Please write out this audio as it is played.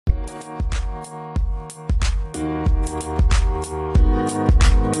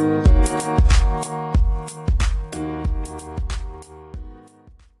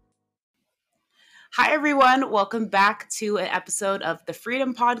Hi, everyone. Welcome back to an episode of the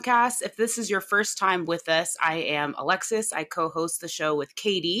Freedom Podcast. If this is your first time with us, I am Alexis. I co-host the show with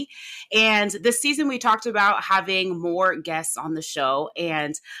Katie. And this season, we talked about having more guests on the show.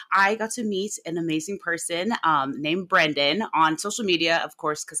 And I got to meet an amazing person named Brendan on social media, of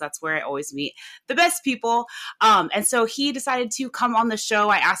course, because that's where I always meet the best people. And so he decided to come on the show.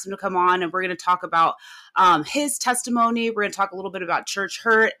 I asked him to come on, and we're going to talk about his testimony. We're going to talk a little bit about church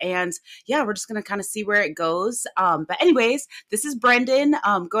hurt, and yeah, we're just going to kind of see where it goes. But anyways, this is Brendan.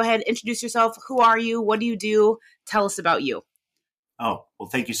 Go ahead, introduce yourself. Who are you? What do you do? Tell us about you. Oh, well,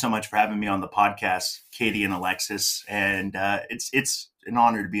 thank you so much for having me on the podcast, Katie and Alexis. And it's an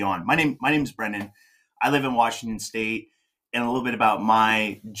honor to be on. My name is Brendan. I live in Washington State, and a little bit about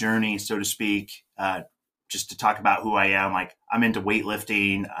my journey, so to speak, just to talk about who I am. Like, I'm into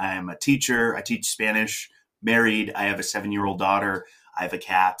weightlifting. I'm a teacher. I teach Spanish, married. I have a 7-year-old daughter. I have a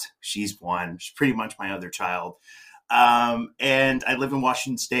cat. She's one. She's pretty much my other child. And I live in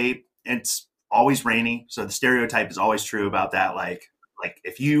Washington State. It's always rainy. So the stereotype is always true about that. Like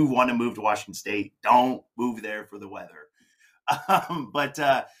if you want to move to Washington State, don't move there for the weather. But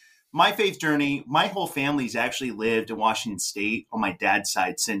my faith journey, my whole family's actually lived in Washington State on my dad's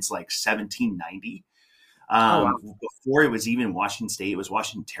side since like 1790. Before it was even Washington State, it was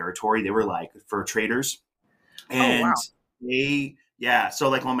Washington Territory. They were like fur traders. And so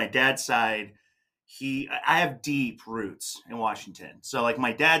like on my dad's side, I have deep roots in Washington. So like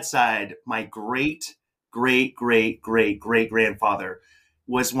my dad's side, my great grandfather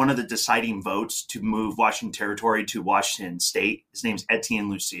was one of the deciding votes to move Washington Territory to Washington State. His name's Etienne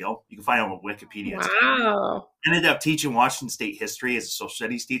Lucille. You can find him on Wikipedia. Wow. I ended up teaching Washington State history as a social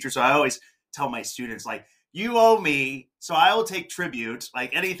studies teacher. So I always tell my students, like, you owe me, so I will take tribute,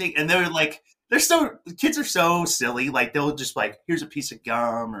 like anything. And they're like, the kids are so silly. Like, they'll just like, here's a piece of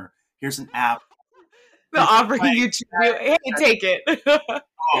gum or here's an apple. They're offering you tribute. Hey, take it.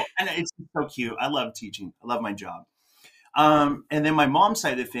 And it's so cute. I love teaching. I love my job. And then my mom's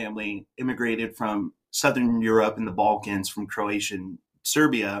side of the family immigrated from Southern Europe and the Balkans, from Croatia and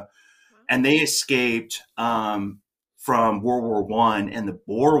Serbia. And they escaped from World War I and the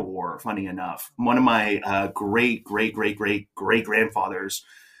Boer War, funny enough. One of my great grandfathers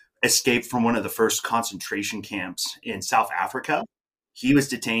escaped from one of the first concentration camps in South Africa. He was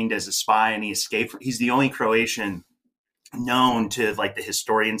detained as a spy, and he escaped. He's the only Croatian known to like the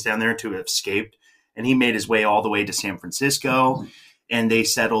historians down there to have escaped. And he made his way all the way to San Francisco, and they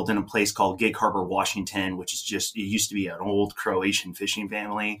settled in a place called Gig Harbor, Washington, which is it used to be an old Croatian fishing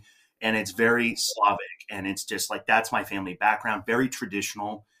family. And it's very Slavic, and it's just like, that's my family background, very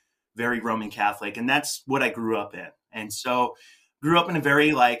traditional, very Roman Catholic. And that's what I grew up in. And so grew up in a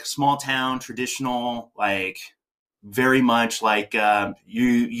very like small town, traditional, like very much like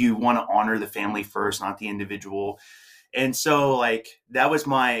you want to honor the family first, not the individual. And so like, that was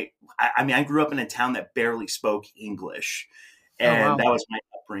I grew up in a town that barely spoke English, and that was my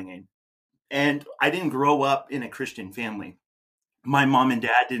upbringing. And I didn't grow up in a Christian family. My mom and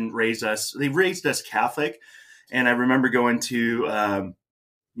dad didn't raise us. They raised us Catholic. And I remember going to,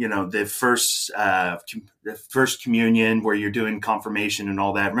 the first communion where you're doing confirmation and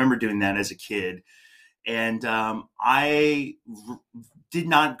all that. I remember doing that as a kid. And I did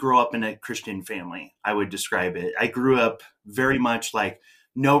not grow up in a Christian family, I would describe it. I grew up very much like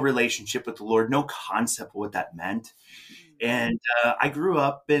no relationship with the Lord, no concept of what that meant. And I grew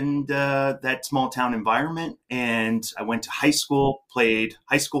up in that small town environment, and I went to high school, played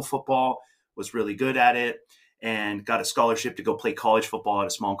high school football, was really good at it, and got a scholarship to go play college football at a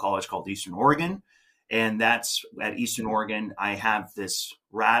small college called Eastern Oregon. And that's at Eastern Oregon, I have this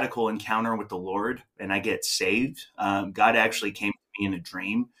radical encounter with the Lord, and I get saved. God actually came to me in a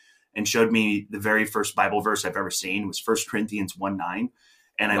dream and showed me the very first Bible verse I've ever seen. It was 1 Corinthians 1:9.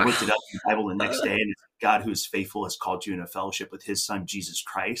 And I looked it up in the Bible the next day, and it's, God who is faithful has called you in a fellowship with his son, Jesus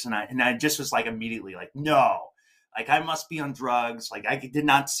Christ. And I just was like, immediately like, no, like I must be on drugs. Like I did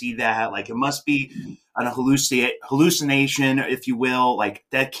not see that. Like it must be an hallucination, if you will. Like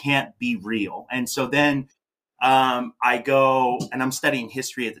that can't be real. And so then I go, and I'm studying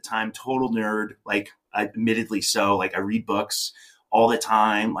history at the time, total nerd, like admittedly so. Like I read books all the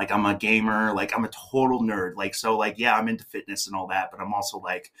time. Like I'm a gamer, like I'm a total nerd. Like, so like, yeah, I'm into fitness and all that, but I'm also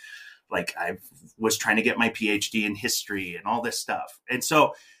like I was trying to get my PhD in history and all this stuff. And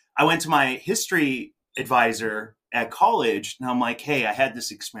so I went to my history advisor at college, and I'm like, hey, I had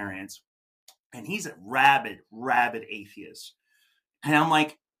this experience. And he's a rabid atheist. And I'm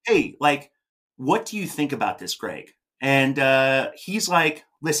like, hey, like, what do you think about this, Greg? And he's like,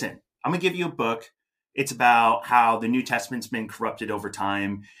 listen, I'm going to give you a book. It's about how the New Testament's been corrupted over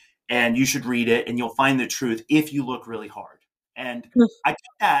time, and you should read it, and you'll find the truth if you look really hard. And I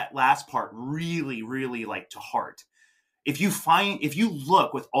took that last part really, really like to heart. If you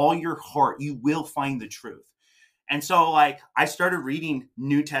look with all your heart, you will find the truth. And so, like, I started reading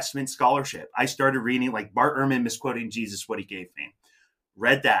New Testament scholarship. I started reading, like, Bart Ehrman misquoting Jesus, what he gave me.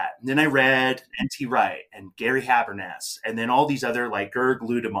 Read that. And then I read N.T. Wright and Gary Habermas, and then all these other, like, Gerg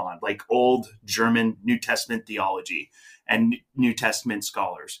Ludemann, like old German New Testament theology and New Testament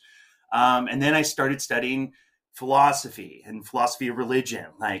scholars. And then I started studying philosophy and philosophy of religion.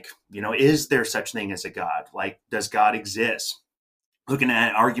 Like, is there such thing as a God? Like, does God exist? Looking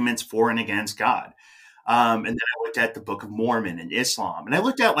at arguments for and against God. And then I looked at the Book of Mormon and Islam. And I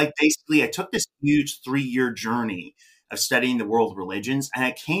looked at, like, basically I took this huge 3-year journey of studying the world religions. And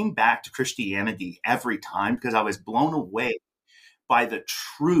I came back to Christianity every time because I was blown away by the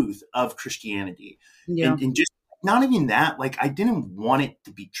truth of Christianity. Yeah. And just not even that, like, I didn't want it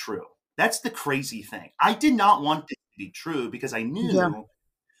to be true. That's the crazy thing. I did not want it to be true because I knew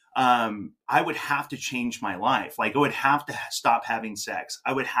I would have to change my life. Like, I would have to stop having sex.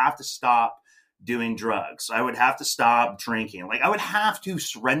 I would have to stop doing drugs. I would have to stop drinking. Like, I would have to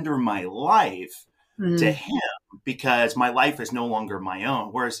surrender my life to him because my life is no longer my own.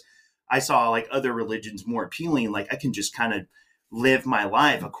 Whereas I saw, like, other religions more appealing. Like, I can just kind of live my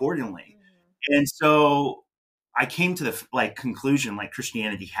life accordingly. And so I came to the, like, conclusion, like,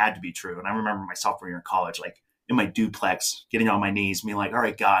 Christianity had to be true. And I remember my sophomore year in college, like, in my duplex, getting on my knees, being like, all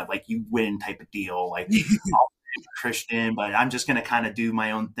right, God, like, you win type of deal. Like, I'll be a Christian, but I'm just going to kind of do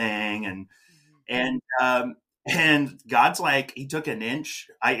my own thing. And God's like, he took an inch.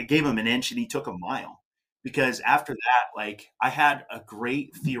 I gave him an inch and he took a mile. Because after that, like, I had a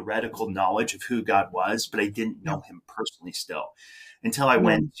great theoretical knowledge of who God was, but I didn't know him personally still until I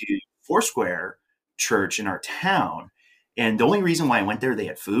went to Foursquare Church in our town. And the only reason why I went there, they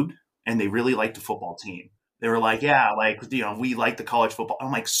had food and they really liked the football team. They were like, yeah, like, we like the college football.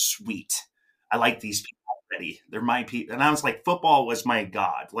 I'm like, sweet. I like these people already. They're my people. And I was like, football was my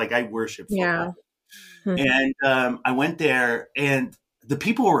God. Like, I worship football. And I went there and the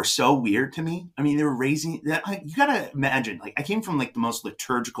people were so weird to me. I mean, they were raising that. Like, you got to imagine, like, I came from, like, the most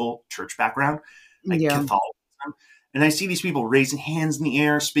liturgical church background, like Catholicism. And I see these people raising hands in the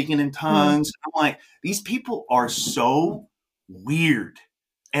air, speaking in tongues. I'm like, these people are so weird.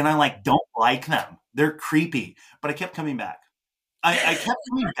 And I, like, don't like them. They're creepy. But I kept coming back. I kept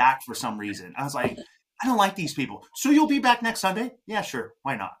coming back for some reason. I was like, I don't like these people. So you'll be back next Sunday? Yeah, sure.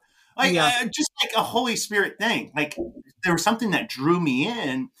 Why not? Like, just like a Holy Spirit thing. Like, there was something that drew me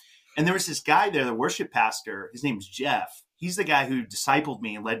in. And there was this guy there, the worship pastor. His name's Jeff. He's the guy who discipled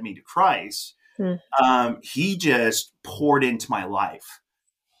me and led me to Christ. He just poured into my life.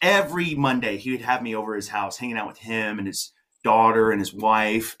 Every Monday, he would have me over his house, hanging out with him and his daughter and his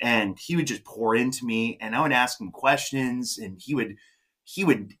wife, and he would just pour into me, and I would ask him questions, and he would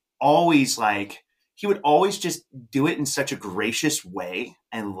always just do it in such a gracious way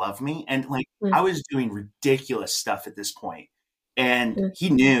and love me. And, like, I was doing ridiculous stuff at this point, and he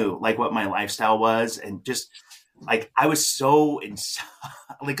knew, like, what my lifestyle was, and just, like, I was so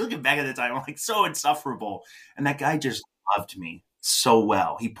like, looking back at the time, I'm like, so insufferable, and that guy just loved me so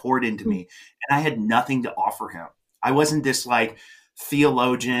well. He poured into me, and I had nothing to offer him. I wasn't this, like,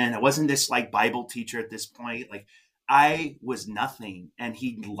 theologian. I wasn't this, like, Bible teacher at this point. Like, I was nothing, and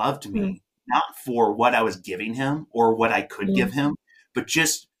he loved me, not for what I was giving him or what I could give him, but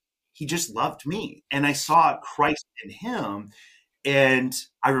he just loved me. And I saw Christ in him. And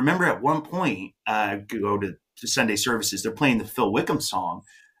I remember at one point, go to Sunday services, they're playing the Phil Wickham song,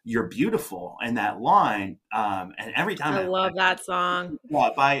 "You're Beautiful," and that line. And every time I love that song.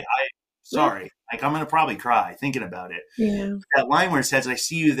 Sorry, like, I'm going to probably cry thinking about it. Yeah. That line where it says, "I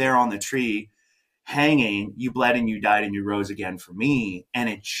see you there on the tree hanging, you bled and you died and you rose again for me." And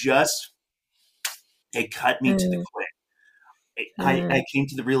it cut me to the quick. I came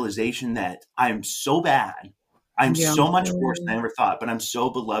to the realization that I'm so bad. I'm so much worse than I ever thought, but I'm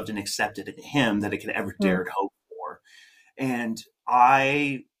so beloved and accepted in him that I could ever dare to hope for. And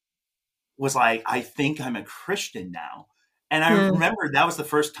I was like, I think I'm a Christian now. And I remember that was the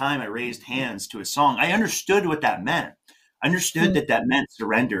first time I raised hands to a song. I understood what that meant. I understood that meant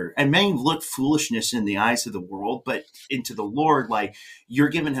surrender. And may look foolishness in the eyes of the world, but into the Lord, like, you're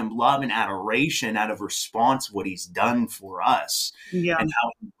giving him love and adoration out of response to what he's done for us. And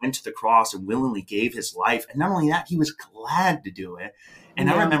how he went to the cross and willingly gave his life. And not only that, he was glad to do it.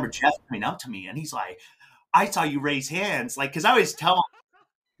 And I remember Jeff coming up to me and he's like, "I saw you raise hands." Like, because I always tell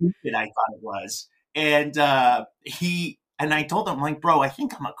him that I thought it was. And And I told him, I'm like, bro, I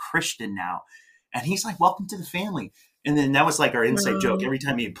think I'm a Christian now. And he's like, welcome to the family. And then that was like our inside joke. Every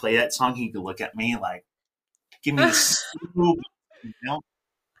time he'd play that song, he'd look at me like, give me the swoop, you know?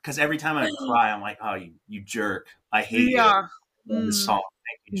 Because every time I'd cry, I'm like, oh, you jerk. I hate you. Yeah. And this song,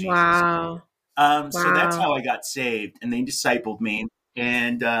 thank you, Jesus. Wow. So that's how I got saved. And they discipled me.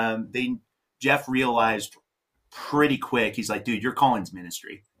 And Jeff realized pretty quick, he's like, dude, your calling's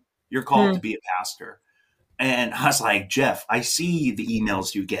ministry. You're called to be a pastor. And I was like, Jeff, I see the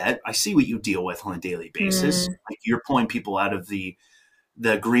emails you get. I see what you deal with on a daily basis. Like, you're pulling people out of the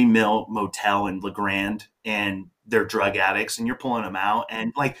Green Mill Motel in La Grande, and they're drug addicts, and you're pulling them out.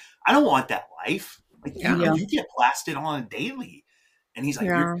 And like, I don't want that life. Like, you get blasted on a daily. And he's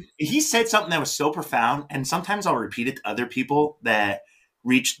like, he said something that was so profound. And sometimes I'll repeat it to other people that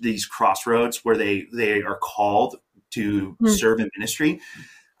reach these crossroads where they are called to serve in ministry.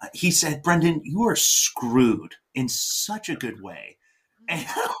 He said, Brendan, you are screwed in such a good way. And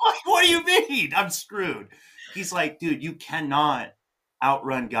I'm like, what do you mean I'm screwed? He's like, dude, you cannot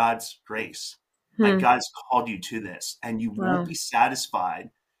outrun God's grace. Like, God's called you to this, and you won't be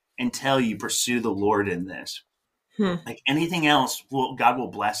satisfied until you pursue the Lord in this. Like anything else, God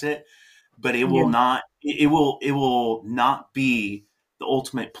will bless it, but it will not. It will not be the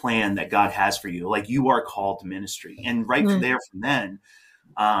ultimate plan that God has for you. Like, you are called to ministry, and right from then,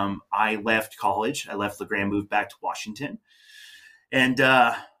 I left college. I left La Grande, moved back to Washington, and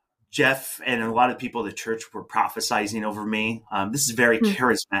Jeff and a lot of people at the church were prophesizing over me. This is a very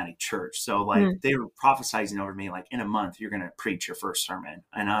charismatic church. So like they were prophesizing over me, like, in a month, you're going to preach your first sermon.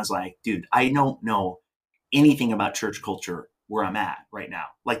 And I was like, dude, I don't know anything about church culture where I'm at right now.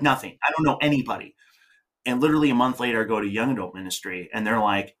 Like, nothing. I don't know anybody. And literally a month later, I go to young adult ministry, and they're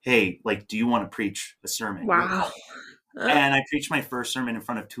like, hey, like, do you want to preach a sermon? Wow. And I preached my first sermon in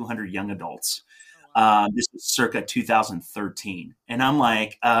front of 200 young adults. This was circa 2013. And I'm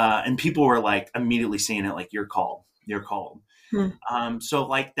like, and people were like immediately saying it, like, you're called. So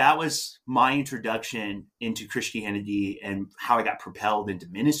like, that was my introduction into Christianity and how I got propelled into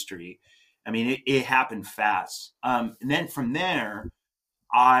ministry. I mean, it happened fast. And then from there,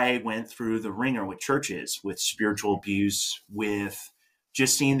 I went through the ringer with churches, with spiritual abuse, with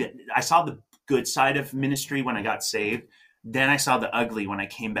just seeing that. I saw the good side of ministry when I got saved. Then I saw the ugly when I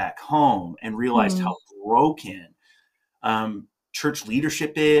came back home and realized how broken church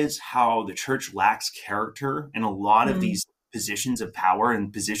leadership is, how the church lacks character in a lot of these positions of power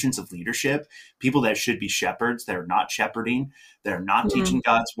and positions of leadership. People that should be shepherds, that are not shepherding, that are not teaching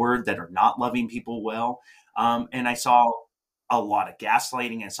God's word, that are not loving people well. And I saw a lot of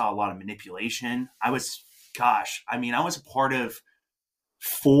gaslighting. I saw a lot of manipulation. I was a part of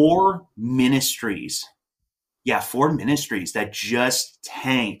four ministries that just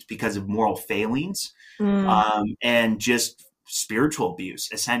tanked because of moral failings, and just spiritual abuse,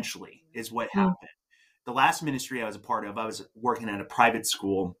 essentially, is what happened. The last ministry I was a part of, I was working at a private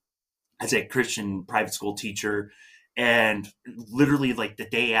school as a Christian private school teacher. And literally, like, the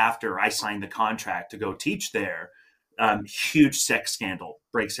day after I signed the contract to go teach there, huge sex scandal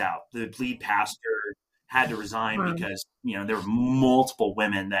breaks out. The lead pastor had to resign because, there were multiple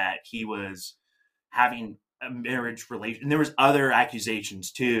women that he was having a marriage relation. And there was other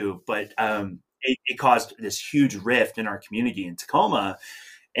accusations too, but it caused this huge rift in our community in Tacoma.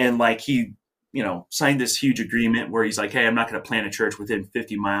 And like, he, signed this huge agreement where he's like, hey, I'm not going to plant a church within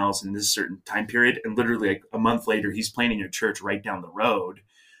 50 miles in this certain time period. And literally, like, a month later, he's planting a church right down the road.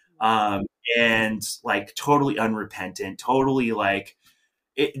 And like, totally unrepentant, totally like,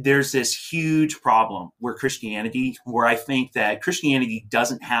 there's this huge problem where I think that Christianity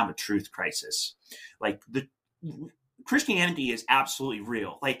doesn't have a truth crisis. Like, the Christianity is absolutely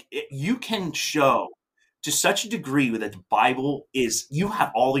real. Like, you can show to such a degree that the Bible you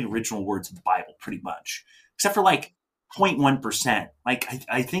have all the original words of the Bible pretty much, except for like 0.1%. Like,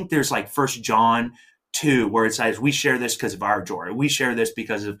 I think there's like 1 John 2 where it says, we share this because of our joy. We share this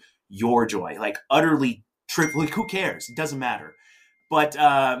because of your joy. Like, utterly trivial. Like, who cares? It doesn't matter. But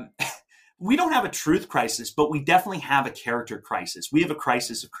we don't have a truth crisis, but we definitely have a character crisis. We have a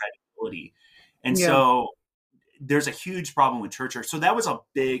crisis of credibility. And so there's a huge problem with church. So that was a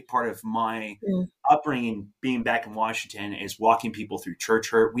big part of my upbringing, being back in Washington, is walking people through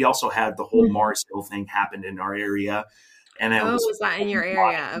church hurt. We also had the whole Mars Hill thing happened in our area. And was that in your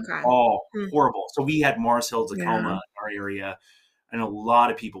area? Okay. Oh, horrible. So we had Mars Hill, Tacoma in our area, and a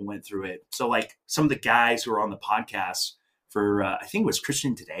lot of people went through it. So like, some of the guys who were on the podcast for, I think it was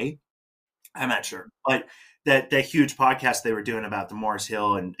Christian Today, I'm not sure, but that huge podcast they were doing about the Mars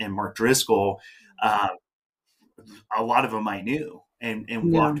Hill and Mark Driscoll, a lot of them I knew and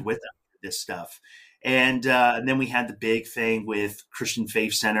walked with them this stuff. And then we had the big thing with Christian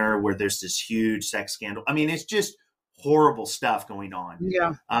Faith Center where there's this huge sex scandal. I mean, it's just horrible stuff going on.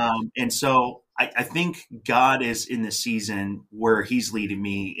 Yeah. And so I think God is in the season where he's leading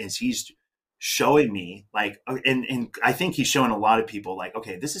me, is he's showing me like, and I think he's showing a lot of people like,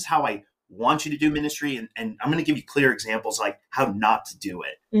 okay, this is how I want you to do ministry. And I'm going to give you clear examples like how not to do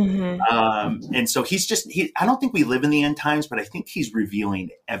it. Mm-hmm. And so I don't think we live in the end times, but I think he's revealing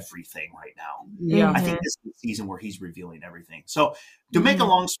everything right now. Yeah. I think this is the season where he's revealing everything. So to make a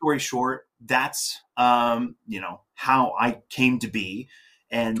long story short, that's, how I came to be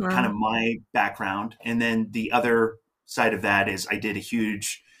and kind of my background. And then the other side of that is I did a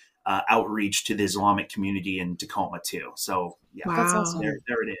huge outreach to the Islamic community in Tacoma too. So yeah, That's awesome. there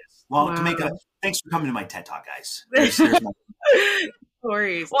it is. Well, thanks for coming to my TED Talk, guys. There's my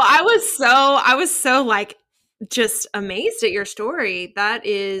stories. Well, I was so like just amazed at your story. That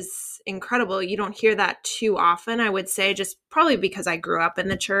is incredible. You don't hear that too often, I would say, just probably because I grew up in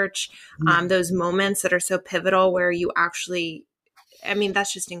the church. Those moments that are so pivotal where you actually, I mean,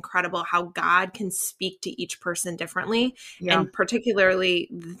 that's just incredible how God can speak to each person differently. Yeah. And particularly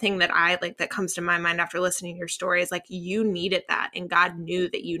the thing that I like that comes to my mind after listening to your story is like, you needed that. And God knew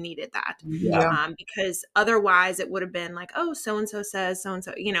that you needed that. Yeah. Because otherwise it would have been like, oh, so-and-so says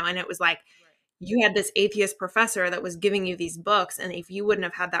so-and-so, and it was like, you had this atheist professor that was giving you these books. And if you wouldn't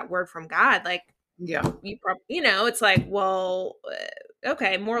have had that word from God, like, yeah, you probably, it's like, well,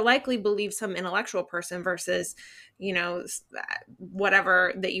 okay, more likely believe some intellectual person versus,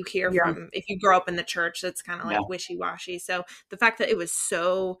 whatever that you hear from, if you grow up in the church, that's kind of like wishy-washy. So the fact that it was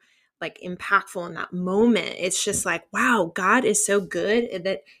so like impactful in that moment, it's just like, wow, God is so good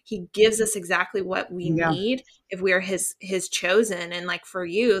that he gives us exactly what we need if we are his chosen. And like for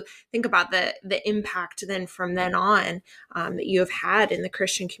you, think about the impact then from then on that you have had in the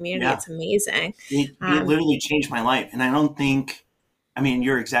Christian community. It's amazing. It literally changed my life. And I don't think,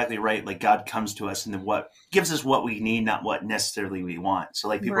 you're exactly right. Like God comes to us and then what gives us what we need, not what necessarily we want. So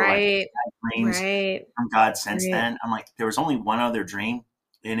like people are like, I had dreams from God since then. I'm like, there was only one other dream.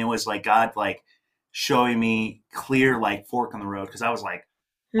 And it was like God, like showing me clear, like fork on the road. Cause I was like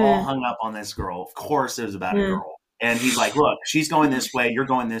all hung up on this girl. Of course it was about a girl. And he's like, look, she's going this way. You're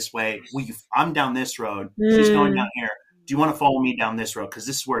going this way. I'm down this road. She's going down here. Do you want to follow me down this road? Cause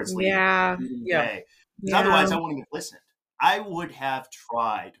this is where it's leading. Otherwise I wouldn't have listened. I would have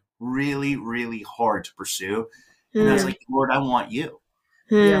tried really, really hard to pursue. And I was like, Lord, I want you.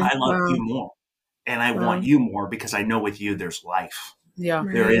 I love you more. And I want you more because I know with you, there's life. Yeah.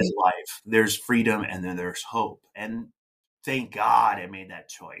 There is life. There's freedom. And then there's hope. And thank God I made that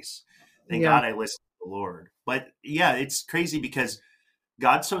choice. Thank God I listened to the Lord. But yeah, it's crazy because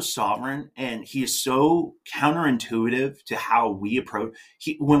God's so sovereign and he is so counterintuitive to how we approach.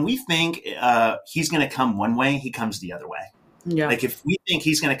 When we think he's going to come one way, he comes the other way. Yeah. Like if we think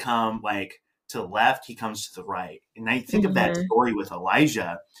he's going to come like to the left, he comes to the right. And I think of that story with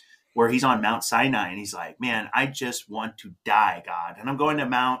Elijah where he's on Mount Sinai and he's like, man, I just want to die, God. And I'm going to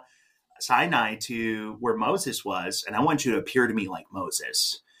Mount Sinai to where Moses was. And I want you to appear to me like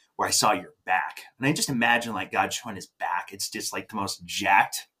Moses, where I saw your back. And I just imagine like God showing his back. It's just like the most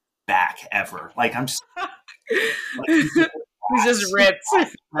jacked back ever. Like I'm just like, he's just ripped.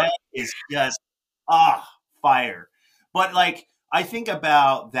 That is just fire. But like I think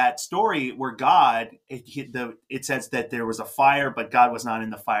about that story where God, it says that there was a fire, but God was not in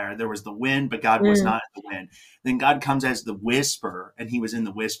the fire. There was the wind, but God was not in the wind. Then God comes as the whisper, and he was in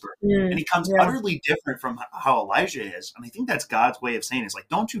the whisper. And he comes utterly different from how Elijah is. And I think that's God's way of saying it's like,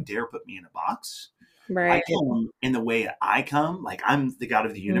 don't you dare put me in a box. Right. I come in the way that I come. Like I'm the God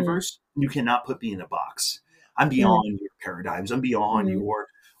of the universe. You cannot put me in a box. I'm beyond your paradigms. I'm beyond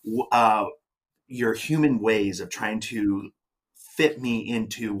your human ways of trying to fit me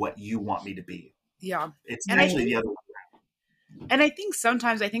into what you want me to be. Yeah. It's actually the other way. And I think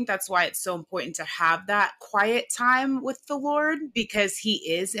sometimes that's why it's so important to have that quiet time with the Lord, because he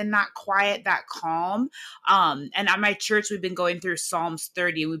is in that quiet, that calm. And at my church, we've been going through Psalms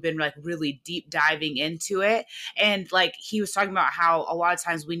 30. We've been like really deep diving into it. And like he was talking about how a lot of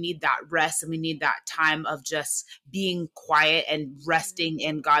times we need that rest and we need that time of just being quiet and resting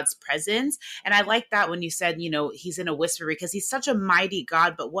in God's presence. And I like that when you said, he's in a whisper, because he's such a mighty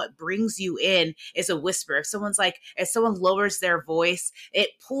God, but what brings you in is a whisper. If someone lowers their voice, it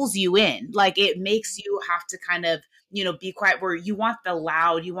pulls you in. Like it makes you have to kind of, be quiet, where you want the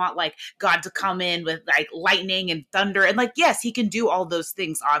loud, you want like God to come in with like lightning and thunder. And like, yes, he can do all those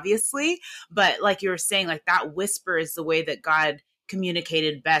things, obviously. But like you were saying, like that whisper is the way that God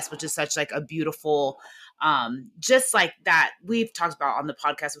communicated best, which is such like a beautiful just like that we've talked about on the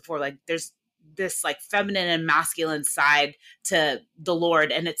podcast before, like there's this like feminine and masculine side to the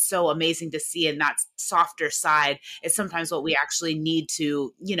Lord. And it's so amazing to see. And that softer side is sometimes what we actually need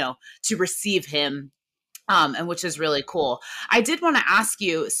to, to receive him. And which is really cool. I did want to ask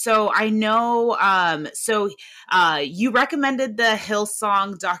you, so I know, you recommended the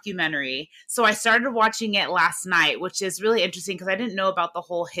Hillsong documentary. So I started watching it last night, which is really interesting because I didn't know about the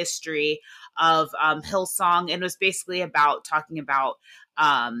whole history of Hillsong. And it was basically about talking about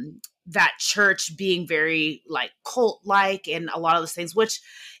that church being very like cult-like and a lot of those things, which,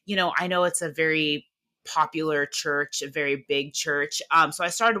 I know it's a very popular church, a very big church. So I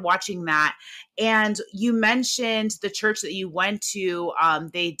started watching that. And you mentioned the church that you went to,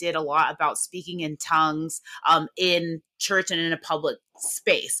 they did a lot about speaking in tongues in church and in a public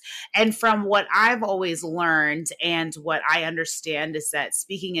space. And from what I've always learned and what I understand is that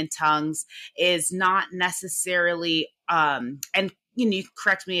speaking in tongues is not necessarily, and you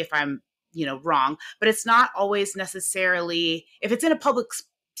correct me if I'm, wrong, but it's not always necessarily, if it's in a public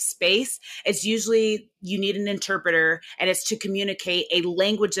space, it's usually you need an interpreter and it's to communicate a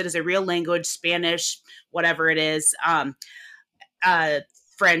language that is a real language, Spanish, whatever it is,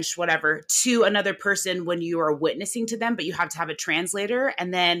 French, whatever, to another person when you are witnessing to them, but you have to have a translator.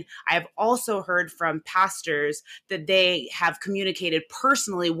 And then I've also heard from pastors that they have communicated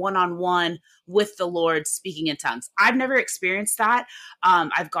personally one-on-one with the Lord speaking in tongues. I've never experienced that.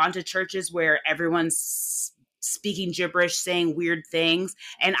 I've gone to churches where everyone's speaking gibberish, saying weird things.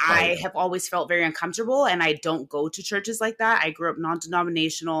 And I have always felt very uncomfortable, and I don't go to churches like that. I grew up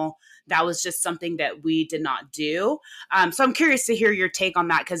non-denominational. That was just something that we did not do. So I'm curious to hear your take on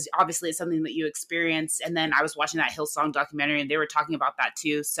that, because obviously it's something that you experienced. And then I was watching that Hillsong documentary and they were talking about that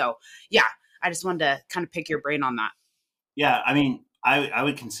too. So yeah, I just wanted to kind of pick your brain on that. Yeah. I mean, I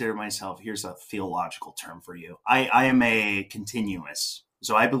would consider myself, here's a theological term for you. I am a continuous.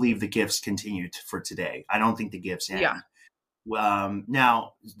 So I believe the gifts continue for today. I don't think the gifts end. Yeah.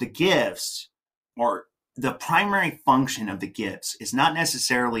 Now, the gifts, or the primary function of the gifts, is not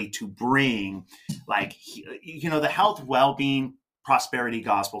necessarily to bring, like, the health, well-being, prosperity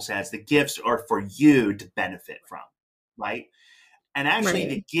gospel says the gifts are for you to benefit from, right? And actually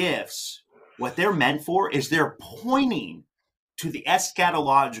the gifts, what they're meant for is they're pointing to the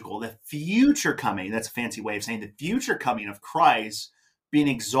eschatological, the future coming. That's a fancy way of saying the future coming of Christ being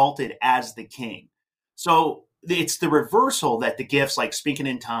exalted as the king. So it's the reversal that the gifts like speaking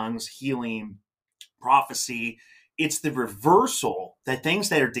in tongues, healing, prophecy, it's the reversal that things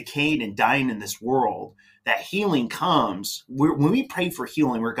that are decayed and dying in this world, that healing comes. When we pray for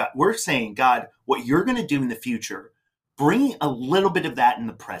healing, we're saying, God, what you're going to do in the future, bring a little bit of that in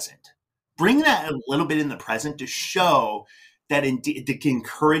the present. Bring that a little bit in the present to show that, to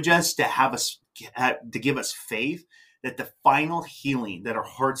encourage us, to give us faith that the final healing that our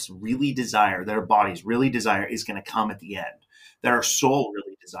hearts really desire, that our bodies really desire, is going to come at the end, that our soul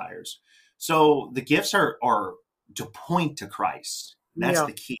really desires. So the gifts are to point to Christ. That's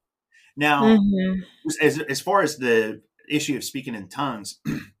the key. Now, as far as the issue of speaking in tongues,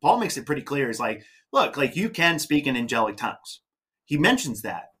 Paul makes it pretty clear. He's like, look, like you can speak in angelic tongues. He mentions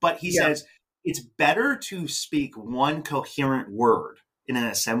that, but he says it's better to speak one coherent word in an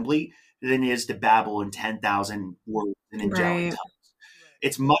assembly than it is to babble in 10,000 words in angelic tongues.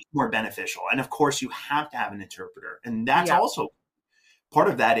 It's much more beneficial. And of course, you have to have an interpreter. And that's also part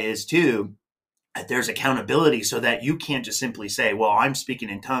of that is too, that there's accountability, so that you can't just simply say, well, I'm speaking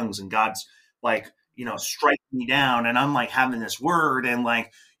in tongues and God's like, striking me down and I'm like having this word and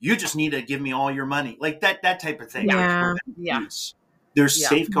like, you just need to give me all your money. Like that type of thing. There's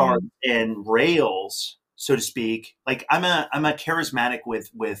safeguards and rails, so to speak. Like I'm a charismatic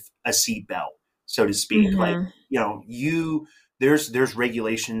with a seatbelt, so to speak. Like, there's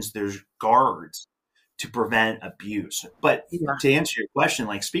regulations, there's guards to prevent abuse. But to answer your question,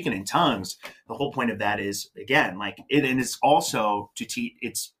 like speaking in tongues, the whole point of that is, again, like and it's also to teach,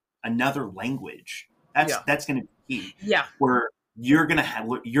 it's another language. That's going to be key. Yeah. Where you're going to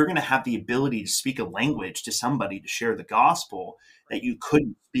have the ability to speak a language to somebody to share the gospel that you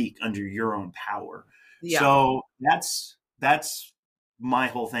couldn't speak under your own power. Yeah. So that's my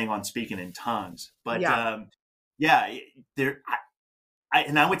whole thing on speaking in tongues. But I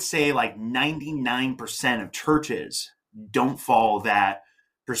would say like 99% of churches don't follow that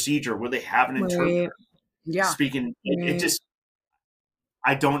procedure where they have an interpreter speaking. It just,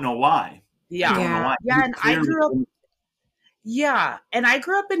 I don't know why. Yeah. I don't know why. Yeah. And I grew up. Yeah. And I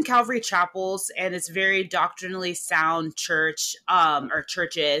grew up in Calvary Chapels, and it's very doctrinally sound church, or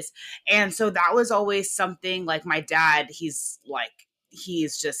churches. And so that was always something, like my dad, he's like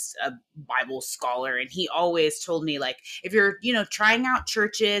he's just a Bible scholar, and he always told me, like, if you're, trying out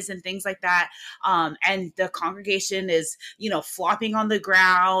churches and things like that, and the congregation is, flopping on the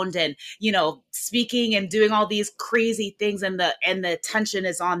ground and, speaking and doing all these crazy things, and the attention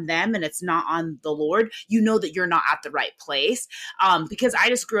is on them and it's not on the Lord, that you're not at the right place. Because I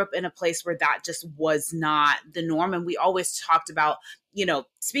just grew up in a place where that just was not the norm. And we always talked about,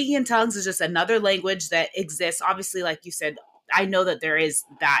 speaking in tongues is just another language that exists. Obviously, like you said, I know that there is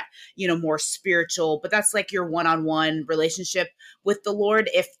that, more spiritual, but that's like your one-on-one relationship with the Lord.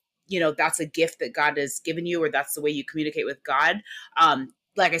 If, that's a gift that God has given you, or that's the way you communicate with God.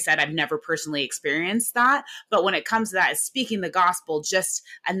 Like I said, I've never personally experienced that. But when it comes to that, speaking the gospel, just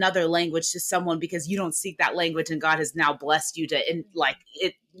another language to someone, because you don't speak that language and God has now blessed you to,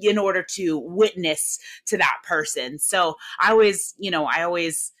 in order to witness to that person. So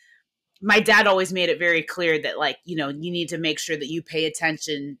my dad always made it very clear that, like, you need to make sure that you pay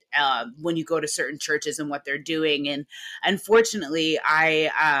attention when you go to certain churches and what they're doing. And unfortunately,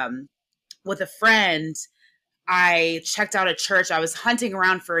 with a friend, I checked out a church. I was hunting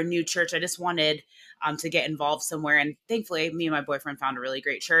around for a new church. I just wanted to get involved somewhere. And thankfully, me and my boyfriend found a really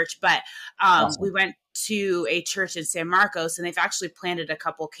great church. But Awesome. we went to a church in San Marcos, and they've actually planted a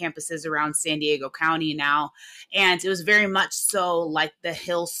couple campuses around San Diego County now. And it was very much so like the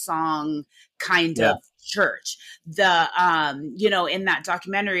Hillsong kind of church. In that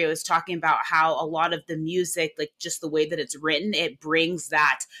documentary, it was talking about how a lot of the music, like just the way that it's written, it brings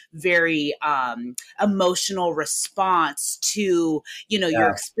that very emotional response to, your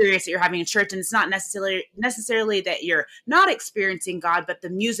experience that you're having in church. And it's not necessarily that you're not experiencing God, but the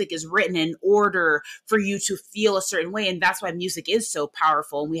music is written in order for you to feel a certain way. And that's why music is so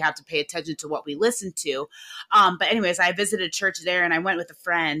powerful, and we have to pay attention to what we listen to. But anyways, I visited church there, and I went with a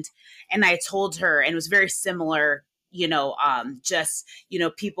friend, and I told her, and it was very similar,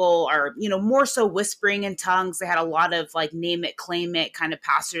 people are, more so whispering in tongues. They had a lot of like name it, claim it kind of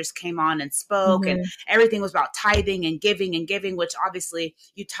pastors came on and spoke, and everything was about tithing and giving, which obviously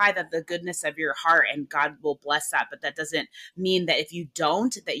you tithe of the goodness of your heart and God will bless that. But that doesn't mean that if you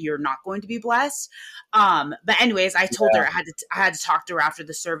don't, that you're not going to be blessed. But anyways, I told her I had to talk to her after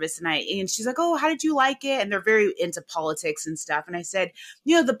the service, and she's like, oh, how did you like it? And they're very into politics and stuff. And I said,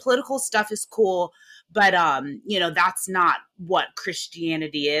 the political stuff is cool, but, that's not what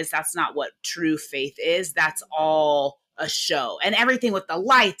Christianity is. That's not what true faith is. That's all a show, and everything with the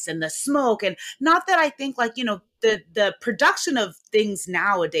lights and the smoke. And not that I think like, the production of things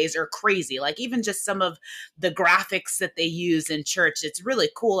nowadays are crazy. Like even just some of the graphics that they use in church, it's really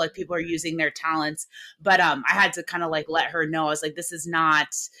cool. Like people are using their talents, but, I had to kind of like let her know. I was like, this is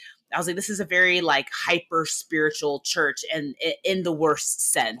a very like hyper spiritual church, and in the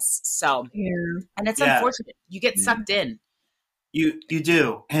worst sense. So, and it's unfortunate. You get sucked in. You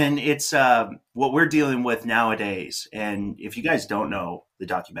do. And it's what we're dealing with nowadays. And if you guys don't know the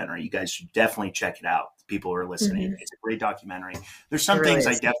documentary, you guys should definitely check it out. People who are listening. It's a great documentary. There's some things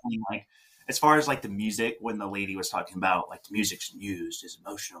I definitely like. As far as like the music, when the lady was talking about like the music's used as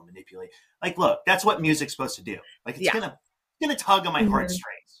emotional manipulation. Like, look, that's what music's supposed to do. Like it's gonna tug on my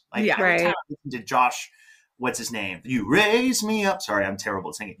heartstrings. Like every time I listen to Josh, what's his name? You raise me up. Sorry, I'm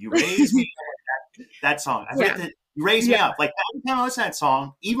terrible at singing. You raise me up. That song. You raise me up. Like every time I listen to that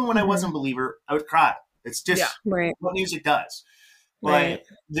song, even when I wasn't a believer, I would cry. It's just what music does. But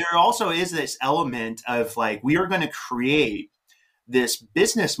there also is this element of like, we are going to create this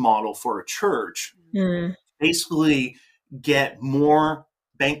business model for a church, basically get more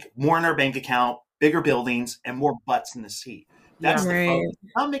in our bank account, bigger buildings, and more butts in the seat. That's the focus.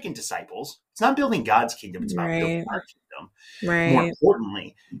 It's not making disciples. It's not building God's kingdom. It's about building our kingdom, more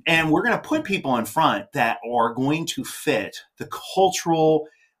importantly. And we're going to put people in front that are going to fit the cultural,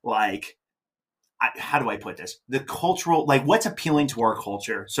 like, how do I put this? The cultural, like what's appealing to our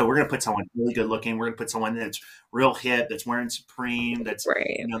culture. So we're going to put someone really good looking. We're going to put someone that's real hip, that's wearing Supreme, that's,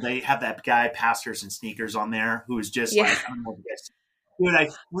 they have that guy, pastors and sneakers on there, who is just like, I don't know if you guys, dude,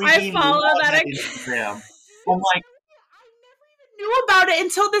 I follow that Instagram. I'm like, knew about it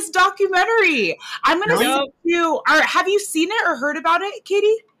until this documentary. I'm going to send you. Have you seen it or heard about it,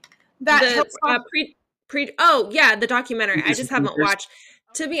 Katie? The documentary. I just haven't watched.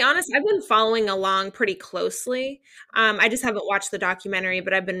 To be honest, I've been following along pretty closely. I just haven't watched the documentary,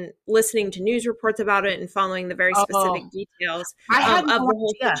 but I've been listening to news reports about it and following the very specific details of the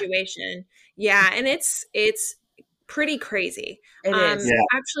whole situation. Yeah, and it's pretty crazy. It is.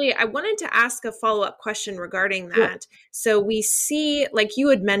 Actually, I wanted to ask a follow-up question regarding that. So we see, like you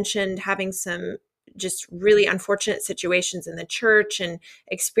had mentioned, having some just really unfortunate situations in the church and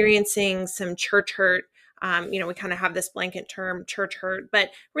experiencing some church hurt We kind of have this blanket term, church hurt, but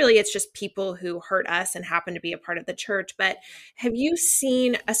really it's just people who hurt us and happen to be a part of the church. But have you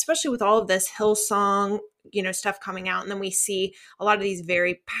seen, especially with all of this Hillsong, stuff coming out, and then we see a lot of these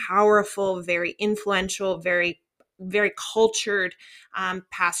very powerful, very influential, very cultured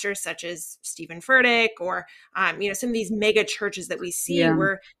pastors such as Stephen Furtick or, some of these mega churches that we see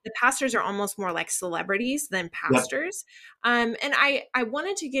where the pastors are almost more like celebrities than pastors. Yep. And I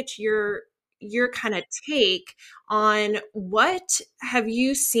wanted to get your kind of take on what have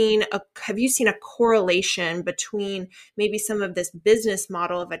you seen a correlation between maybe some of this business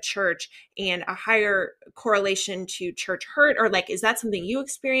model of a church and a higher correlation to church hurt, or like, is that something you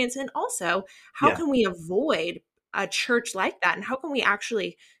experience? And also, how can we avoid a church like that, and how can we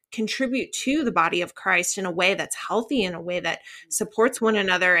actually contribute to the body of Christ in a way that's healthy, in a way that supports one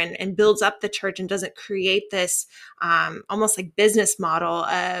another and builds up the church and doesn't create this almost like business model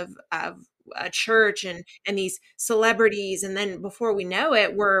of a church and these celebrities. And then before we know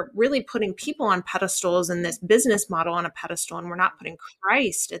it, we're really putting people on pedestals and this business model on a pedestal, and we're not putting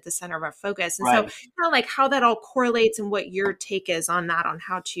Christ at the center of our focus. And so like how that all correlates and what your take is on that, on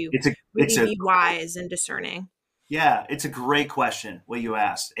how to really be wise and discerning. Yeah, it's a great question, what you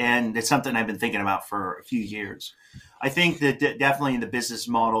asked. And it's something I've been thinking about for a few years. I think that definitely in the business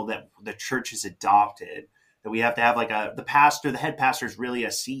model that the church has adopted, that we have to have like the head pastor is really a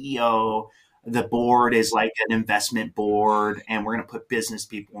CEO. The board is like an investment board, and we're going to put business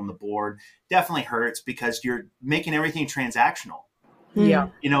people on the board. Definitely hurts because you're making everything transactional. Yeah.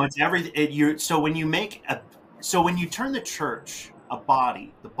 It's everything. So when you turn the church, the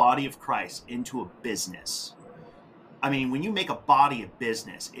body of Christ, into a business, I mean, when you make a body a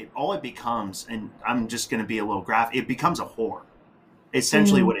business, it becomes, and I'm just going to be a little graphic, it becomes a whore.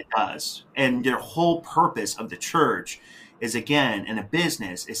 Essentially what it does. And their whole purpose of the church is, again, in a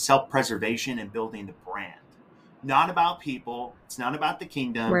business, is self-preservation and building the brand. Not about people. It's not about the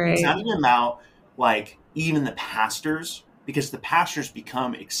kingdom. Right. It's not even about like even the pastors, because the pastors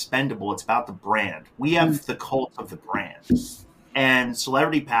become expendable. It's about the brand. We have the cult of the brand. And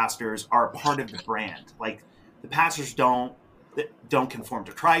celebrity pastors are a part of the brand. Like, the pastors don't conform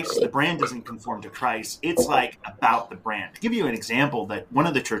to Christ. The brand doesn't conform to Christ. It's like about the brand. To give you an example, that one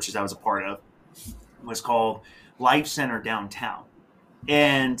of the churches I was a part of was called Life Center Downtown.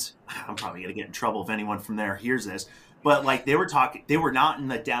 And I'm probably going to get in trouble if anyone from there hears this, but like they were not in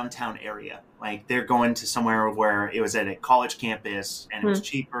the downtown area. Like they're going to somewhere where it was at a college campus and it was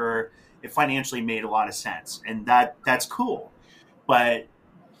cheaper. It financially made a lot of sense. And that's cool. But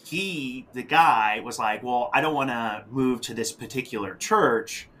the guy was like, well, I don't want to move to this particular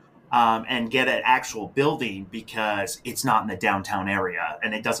church and get an actual building because it's not in the downtown area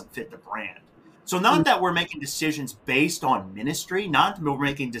and it doesn't fit the brand. So not that we're making decisions based on ministry, not that we're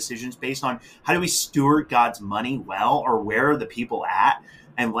making decisions based on how do we steward God's money well, or where are the people at,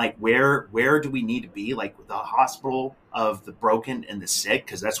 and like where do we need to be, like the hospital of the broken and the sick,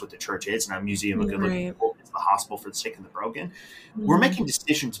 because that's what the church is, not a museum of good looking people. It's the hospital for the sick and the broken. We're making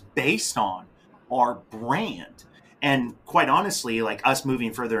decisions based on our brand. And quite honestly, like us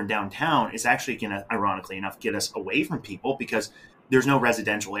moving further in downtown is actually going to, ironically enough, get us away from people because there's no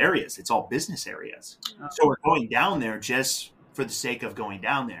residential areas. It's all business areas. So we're going down there just for the sake of going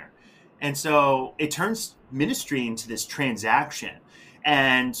down there. And so it turns ministry into this transaction,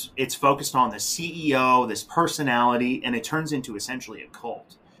 and it's focused on the CEO, this personality, and it turns into essentially a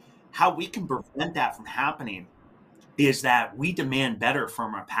cult. How we can prevent that from happening is that we demand better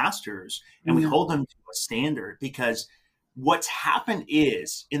from our pastors and we hold them to a standard, because what's happened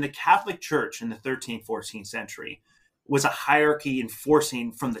is in the Catholic Church in the 13th, 14th century was a hierarchy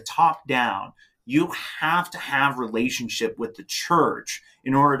enforcing from the top down. You have to have relationship with the church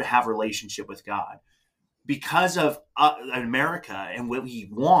in order to have relationship with God. Because of America and what we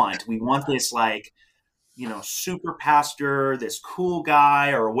want this like, super pastor, this cool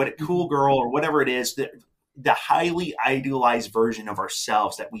guy or cool girl or whatever it is, the highly idealized version of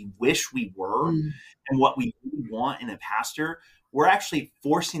ourselves that we wish we were and what we want in a pastor. We're actually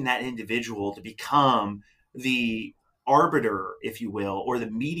forcing that individual to become the arbiter, if you will, or the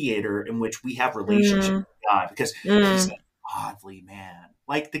mediator in which we have relationship with God, because he's a godly man,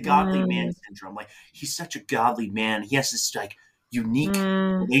 like the godly man syndrome. Like, he's such a godly man. He has this like unique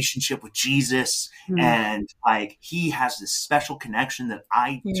relationship with Jesus, and like he has this special connection that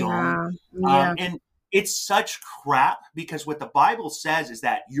I don't. And it's such crap, because what the Bible says is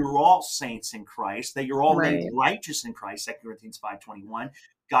that you're all saints in Christ, that you're all made righteous in Christ. 2 Corinthians 5:21.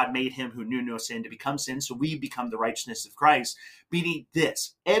 God made him who knew no sin to become sin, so we become the righteousness of Christ. Meaning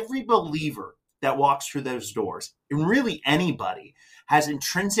this, every believer that walks through those doors, and really anybody, has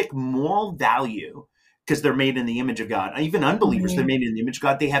intrinsic moral value because they're made in the image of God. Even unbelievers, they're made in the image of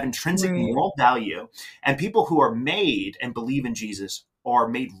God. They have intrinsic moral value. And people who are made and believe in Jesus are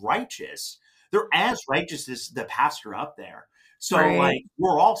made righteous. They're as righteous as the pastor up there. So like,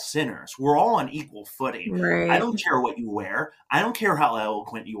 we're all sinners. We're all on equal footing. I don't care what you wear. I don't care how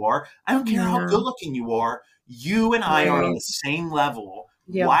eloquent you are. I don't care how good looking you are. You and I are on the same level.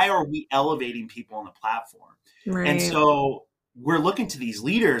 Yeah. Why are we elevating people on the platform? And so we're looking to these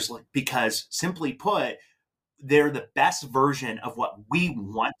leaders because, simply put, they're the best version of what we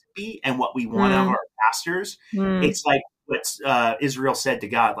want to be and what we want out of our pastors. It's like what Israel said to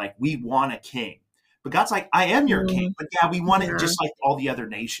God, like, we want a king. But God's like, I am your king. But yeah, we want it just like all the other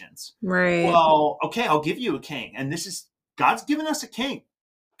nations. Well, okay, I'll give you a king. And God's given us a king.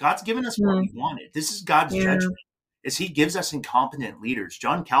 God's given us what we wanted. This is God's judgment, is he gives us incompetent leaders.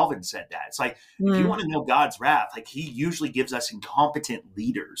 John Calvin said that. It's like, if you want to know God's wrath, like, he usually gives us incompetent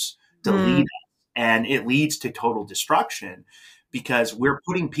leaders to lead us. And it leads to total destruction because we're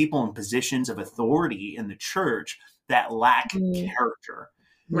putting people in positions of authority in the church that lack character.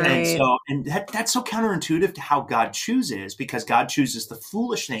 And that's so counterintuitive to how God chooses, because God chooses the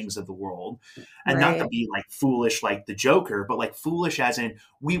foolish things of the world, and not to be like foolish like the Joker, but like foolish as in,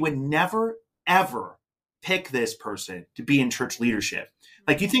 we would never, ever pick this person to be in church leadership.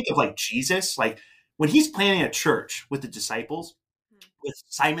 Like, you think of like Jesus, like when he's planning a church with the disciples, with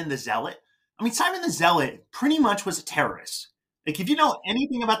Simon the Zealot. I mean, Simon the Zealot pretty much was a terrorist. Like, if you know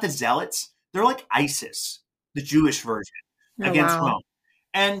anything about the Zealots, they're like ISIS, the Jewish version, against Rome.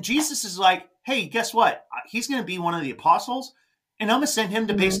 And Jesus is like, hey, guess what? He's going to be one of the apostles, and I'm going to send him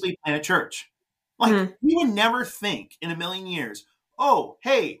to basically plant a church. Like, we would never think in a million years, oh,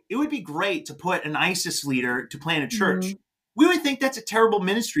 hey, it would be great to put an ISIS leader to plant a church. We would think that's a terrible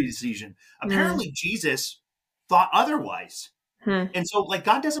ministry decision. Apparently, Jesus thought otherwise. And so, like,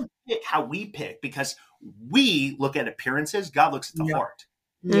 God doesn't pick how we pick, because we look at appearances. God looks at the heart.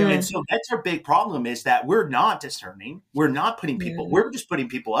 And so that's our big problem, is that we're not discerning. We're not putting people, we're just putting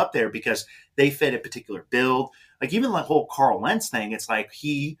people up there because they fit a particular build. Like, even the whole Carl Lentz thing, it's like,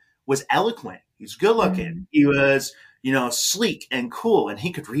 he was eloquent. He was good looking. He was, sleek and cool, and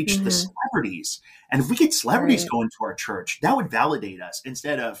he could reach the celebrities. And if we get celebrities going to our church, that would validate us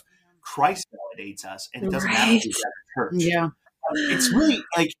instead of Christ validates us. And it doesn't matter who's at our church. Yeah. It's really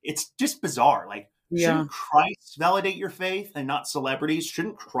like, it's just bizarre. Like, shouldn't Christ validate your faith and not celebrities?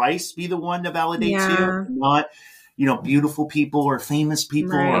 Shouldn't Christ be the one to validate you, not, beautiful people or famous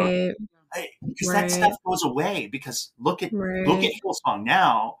people? Because that stuff goes away. Because look at Hillsong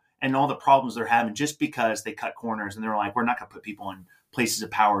now and all the problems they're having, just because they cut corners and they're like, we're not going to put people in places of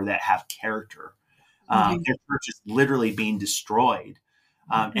power that have character. Their church is literally being destroyed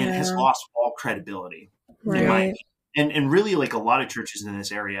and has lost all credibility. And really, like, a lot of churches in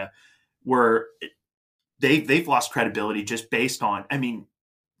this area where they've lost credibility just based on, I mean,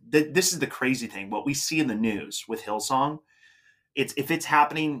 this is the crazy thing. What we see in the news with Hillsong, if it's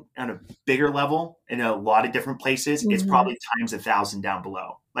happening on a bigger level in a lot of different places, it's probably times 1,000 down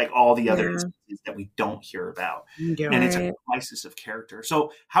below, like all the other instances that we don't hear about. And it's a crisis of character.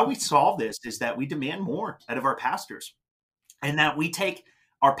 So how we solve this is that we demand more out of our pastors, and that we take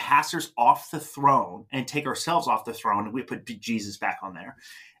our pastors off the throne and take ourselves off the throne, and we put Jesus back on there.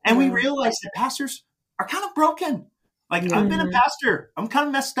 And we realize that pastors are kind of broken. Like, I've been a pastor. I'm kind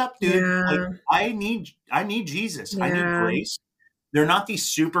of messed up, dude. Like, I need Jesus. I need grace. They're not these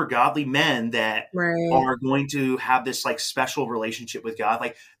super godly men that are going to have this like special relationship with God.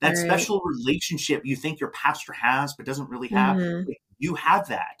 Like, that special relationship you think your pastor has, but doesn't really have. Like, you have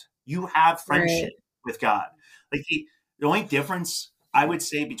that. You have friendship with God. Like, the only difference I would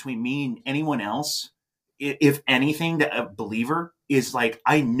say between me and anyone else, if anything, that a believer is like,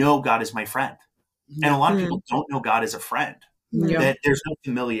 I know God is my friend. And a lot of people don't know God as a friend. That there's no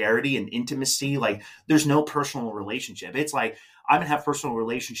familiarity and intimacy. Like, there's no personal relationship. It's like, I'm going to have personal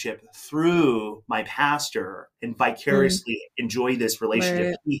relationship through my pastor and vicariously enjoy this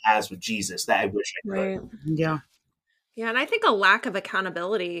relationship he has with Jesus that I wish I could. Yeah, and I think a lack of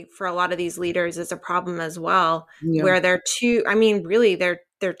accountability for a lot of these leaders is a problem as well, where they're too, I mean, really, they're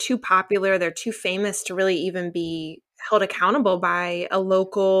too popular, they're too famous to really even be held accountable by a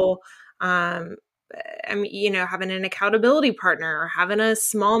local, having an accountability partner or having a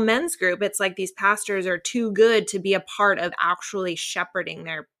small men's group. It's like these pastors are too good to be a part of actually shepherding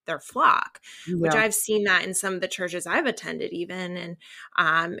their flock, which I've seen that in some of the churches I've attended even.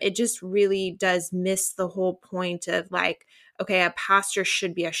 And it just really does miss the whole point of like, okay, a pastor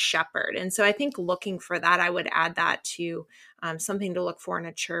should be a shepherd. And so I think looking for that, I would add that to something to look for in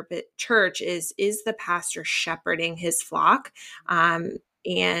a church is the pastor shepherding his flock?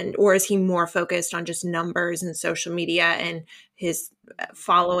 or is he more focused on just numbers and social media and his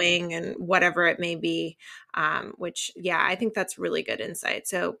following and whatever it may be? Which, I think that's really good insight.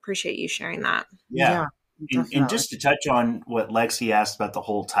 So appreciate you sharing that. Yeah. Definitely. And just to touch on what Lexi asked about the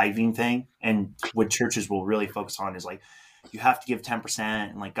whole tithing thing, and what churches will really focus on is like, you have to give 10%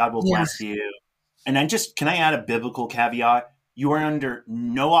 and like God will bless you. And then can I add a biblical caveat? You are under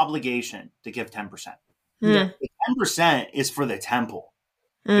no obligation to give 10%. The 10% is for the temple.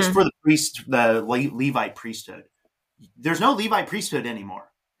 It's for the priest, the Levite priesthood. There's no Levite priesthood anymore.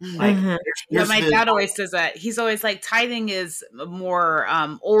 Like, my dad always says that. He's always like, tithing is more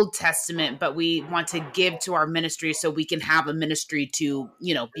Old Testament, but we want to give to our ministry so we can have a ministry to,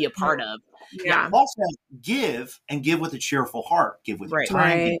 be a part of. Yeah. Also give with a cheerful heart. Give with your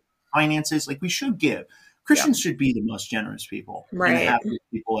time, give finances. Like, we should give. Christians should be the most generous people and the happiest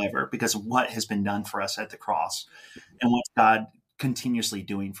people ever, because of what has been done for us at the cross and what God continuously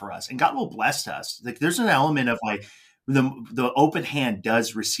doing for us. And God will bless us. Like, there's an element of like, the open hand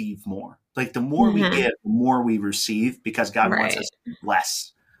does receive more. Like, the more we give, the more we receive, because God wants us to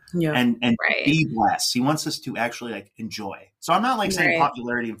bless and be blessed. He wants us to actually like enjoy. So I'm not like saying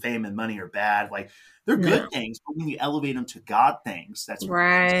popularity and fame and money are bad. Like, they're good things, but when you elevate them to God things, that's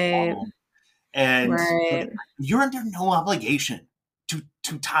right. And you're under no obligation to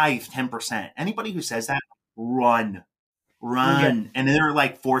tithe 10%. Anybody who says that, run. And they're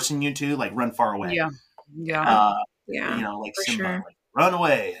like forcing you to like run far away. Like Simba, like, run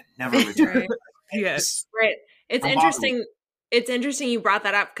away, never return. Yes. Right. It's interesting. It's interesting you brought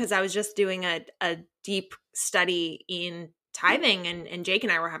that up, because I was just doing a deep study in tithing, and Jake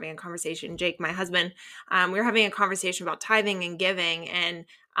and I were having a conversation. Jake, my husband, we were having a conversation about tithing and giving, and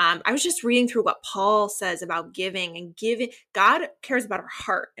I was just reading through what Paul says about giving and giving. God cares about our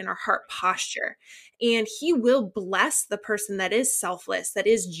heart and our heart posture, and he will bless the person that is selfless, that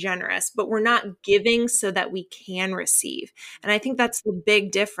is generous, but we're not giving so that we can receive. And I think that's the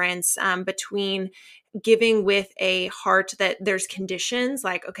big difference between giving with a heart that there's conditions,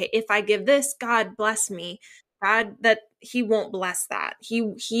 like, okay, if I give this, God bless me. God, that he won't bless that.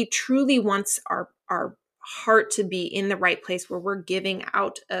 He truly wants our heart to be in the right place, where we're giving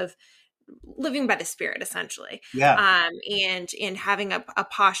out of living by the Spirit, essentially. And having a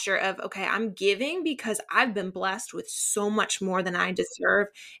posture of, okay, I'm giving because I've been blessed with so much more than I deserve,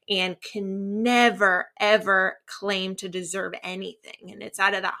 and can never, ever claim to deserve anything. And it's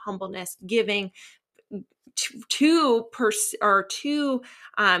out of that humbleness, giving to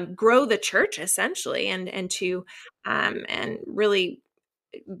grow the church, essentially, and to and really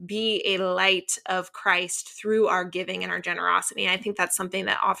be a light of Christ through our giving and our generosity. And I think that's something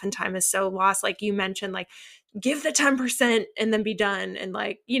that oftentimes is so lost. Like you mentioned, like, give the 10% and then be done. And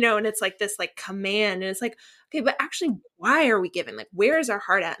like, and it's like this like command, and it's like, okay, but actually, why are we giving? Like, where is our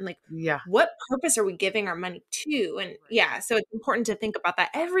heart at? And like, what purpose are we giving our money to? And so it's important to think about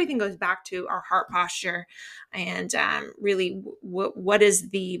that. Everything goes back to our heart posture, and really what is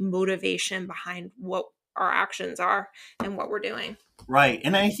the motivation behind what our actions are and what we're doing. Right.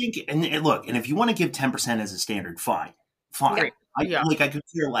 And I think, and look, and if you want to give 10% as a standard, fine. I could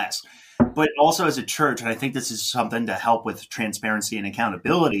care less. But also as a church, and I think this is something to help with transparency and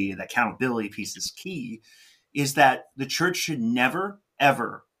accountability, the accountability piece is key, is that the church should never,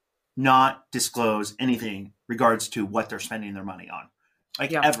 ever not disclose anything regards to what they're spending their money on.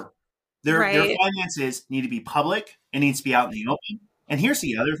 Ever. Their finances need to be public. It needs to be out in the open. And here's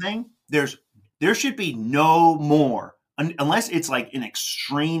the other thing. There should be no more, unless it's like an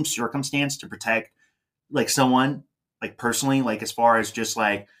extreme circumstance to protect like someone, like personally, like as far as just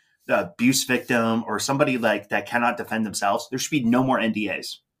like the abuse victim or somebody like that cannot defend themselves, there should be no more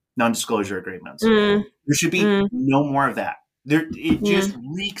NDAs, non-disclosure agreements. There should be no more of that. It just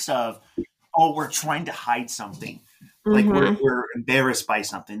reeks of, we're trying to hide something. Like we're embarrassed by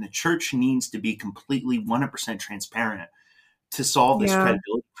something. The church needs to be completely 100% transparent to solve this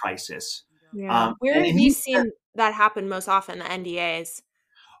credibility crisis. Yeah. Where have you seen that happen most often, the NDAs?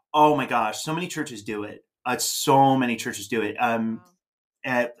 Oh my gosh, so many churches do it. So many churches do it.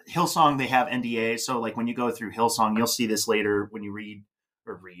 At Hillsong, they have NDAs. So like when you go through Hillsong, you'll see this later when you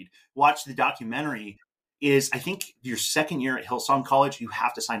watch the documentary. Is I think your second year at Hillsong College, you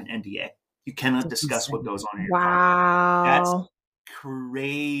have to sign an NDA. You cannot discuss what goes on in your college. That's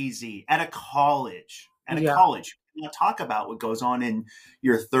crazy. At a college, you talk about what goes on in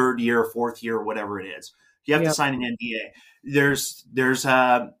your third year, fourth year, whatever it is. You have to sign an NDA. There's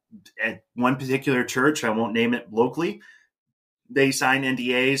at one particular church, I won't name it locally, they sign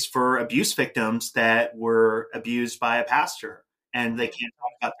NDAs for abuse victims that were abused by a pastor, and they can't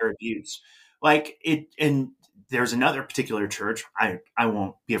talk about their abuse. Like it, and there's another particular church, I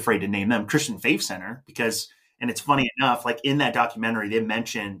won't be afraid to name them, Christian Faith Center, because, and it's funny enough, like in that documentary, they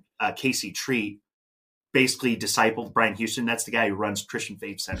mentioned Casey Treat basically discipled Brian Houston. That's the guy who runs Christian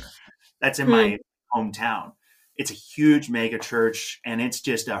Faith Center. That's in my hometown. It's a huge mega church, and it's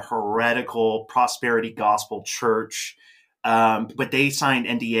just a heretical prosperity gospel church. But they signed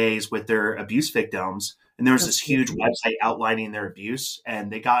NDAs with their abuse victims, and there was this huge website outlining their abuse,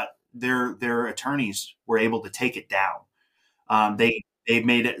 and they got their attorneys were able to take it down. They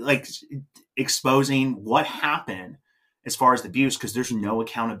made it like exposing what happened as far as the abuse, because there's no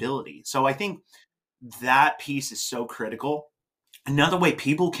accountability. So I think that piece is so critical. Another way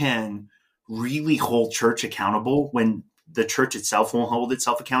people can really hold church accountable when the church itself won't hold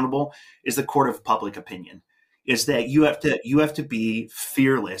itself accountable is the court of public opinion. Is that you have to be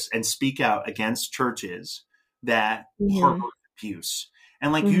fearless and speak out against churches that harbor abuse.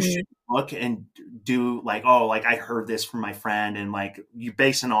 And like you should look and do like, oh, like I heard this from my friend, and like you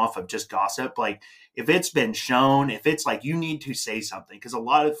basing off of just gossip. Like if it's been shown, if it's like you need to say something, because a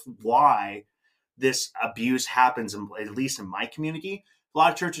lot of why this abuse happens, at least in my community, a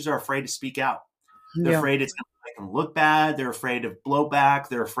lot of churches are afraid to speak out. They're afraid it's going to make them look bad. They're afraid of blowback.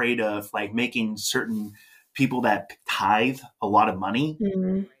 They're afraid of like making certain people that tithe a lot of money,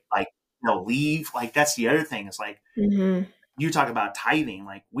 like they'll leave. Like that's the other thing. Is like you talk about tithing.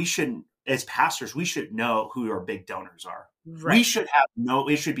 Like we shouldn't, as pastors, we should know who our big donors are. Right. We should have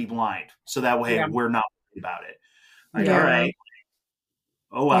it should be blind, so that way we're not worried about it. Like all right.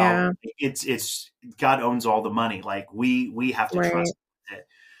 Oh well, it's God owns all the money. Like we have to trust it.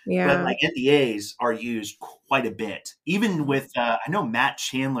 Yeah. But like NDAs are used quite a bit, even with I know Matt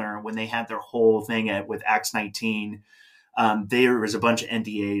Chandler, when they had their whole thing with Acts 19, there was a bunch of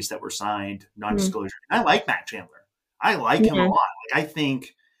NDAs that were signed, non-disclosure. And I like Matt Chandler. I like him a lot. Like I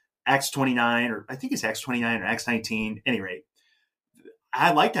think Acts 29, or I think it's Acts 29 or Acts 19. At any rate,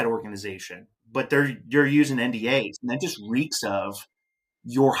 I like that organization, but they're using NDAs, and that just reeks of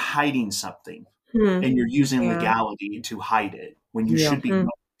you're hiding something and you're using legality to hide it when you should be 100%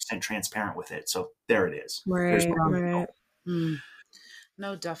 transparent with it. So there it is. Right.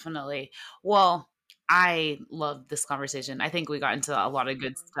 No, definitely. Well, I love this conversation. I think we got into a lot of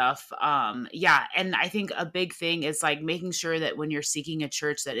good stuff. And I think a big thing is like making sure that when you're seeking a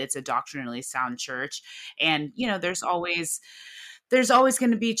church, that it's a doctrinally sound church. And, there's always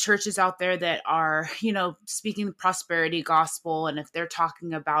going to be churches out there that are, speaking the prosperity gospel. And if they're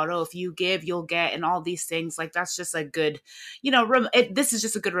talking about, oh, if you give, you'll get, and all these things, like that's just a good, this is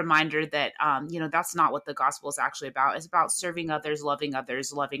just a good reminder that, that's not what the gospel is actually about. It's about serving others, loving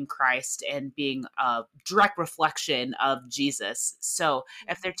Christ, and being a direct reflection of Jesus. So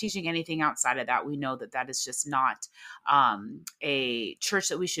if they're teaching anything outside of that, we know that that is just not a church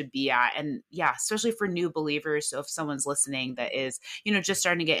that we should be at. And especially for new believers. So if someone's listening that is, just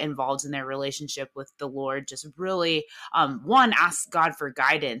starting to get involved in their relationship with the Lord, just really, ask God for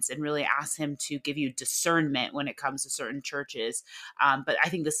guidance and really ask him to give you discernment when it comes to certain churches. But I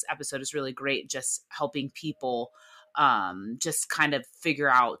think this episode is really great, just helping people just kind of figure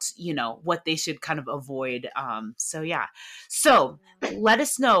out, what they should kind of avoid. So let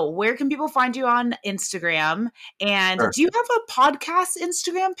us know, where can people find you on Instagram? And do you have a podcast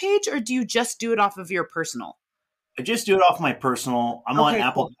Instagram page, or do you just do it off of your personal? I just do it off my personal. I'm on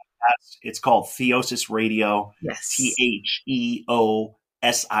Apple Podcasts. It's called Theosis Radio. Yes.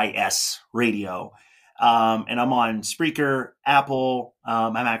 THEOSIS Radio. And I'm on Spreaker, Apple.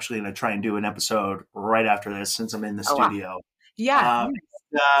 I'm actually going to try and do an episode right after this, since I'm in the studio. Wow. Yeah.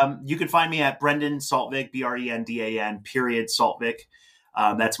 You can find me at Brendan Saltvick, BRENDAN _Saltvick.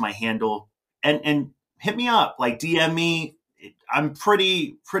 That's my handle. And hit me up, like DM me. I'm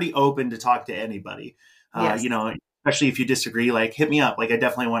pretty open to talk to anybody. Yes. Especially if you disagree, like hit me up. Like I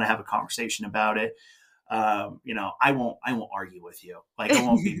definitely want to have a conversation about it. I won't argue with you. Like I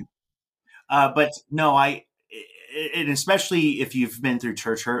won't be, but no, and especially if you've been through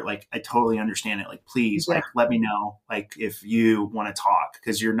church hurt, like I totally understand it. Like, please, like, let me know, like, if you want to talk,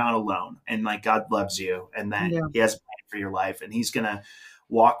 because you're not alone, and like God loves you, and that he has a plan for your life, and he's going to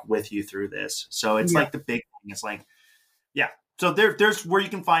walk with you through this. So it's like the big thing. It's like, so there's where you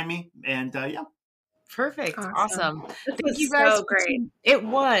can find me, and Perfect. Awesome. Thank you guys. So great. It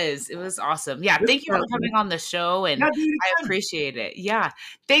was awesome. Yeah. Thank you for coming on the show, and I appreciate it. Yeah.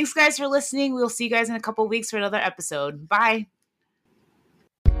 Thanks guys for listening. We'll see you guys in a couple of weeks for another episode. Bye.